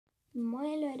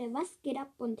Moin Leute, was geht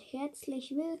ab und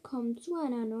herzlich willkommen zu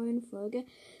einer neuen Folge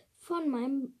von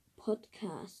meinem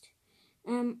Podcast.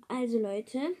 Also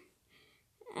Leute,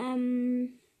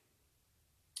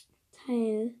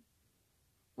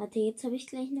 jetzt habe ich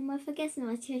gleich nochmal vergessen,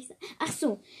 was ich euch sage. Ach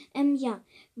so, der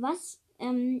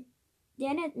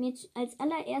mir als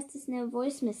allererstes eine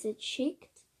Voice Message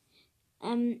schickt,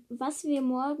 was wir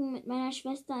morgen mit meiner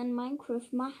Schwester in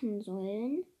Minecraft machen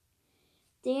sollen.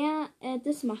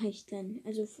 Das mache ich dann.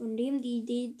 Also von dem die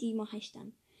Idee, die mache ich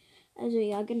dann. Also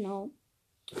ja, genau.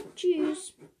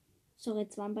 Tschüss. Sorry,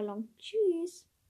 jetzt war ein Ballon. Tschüss.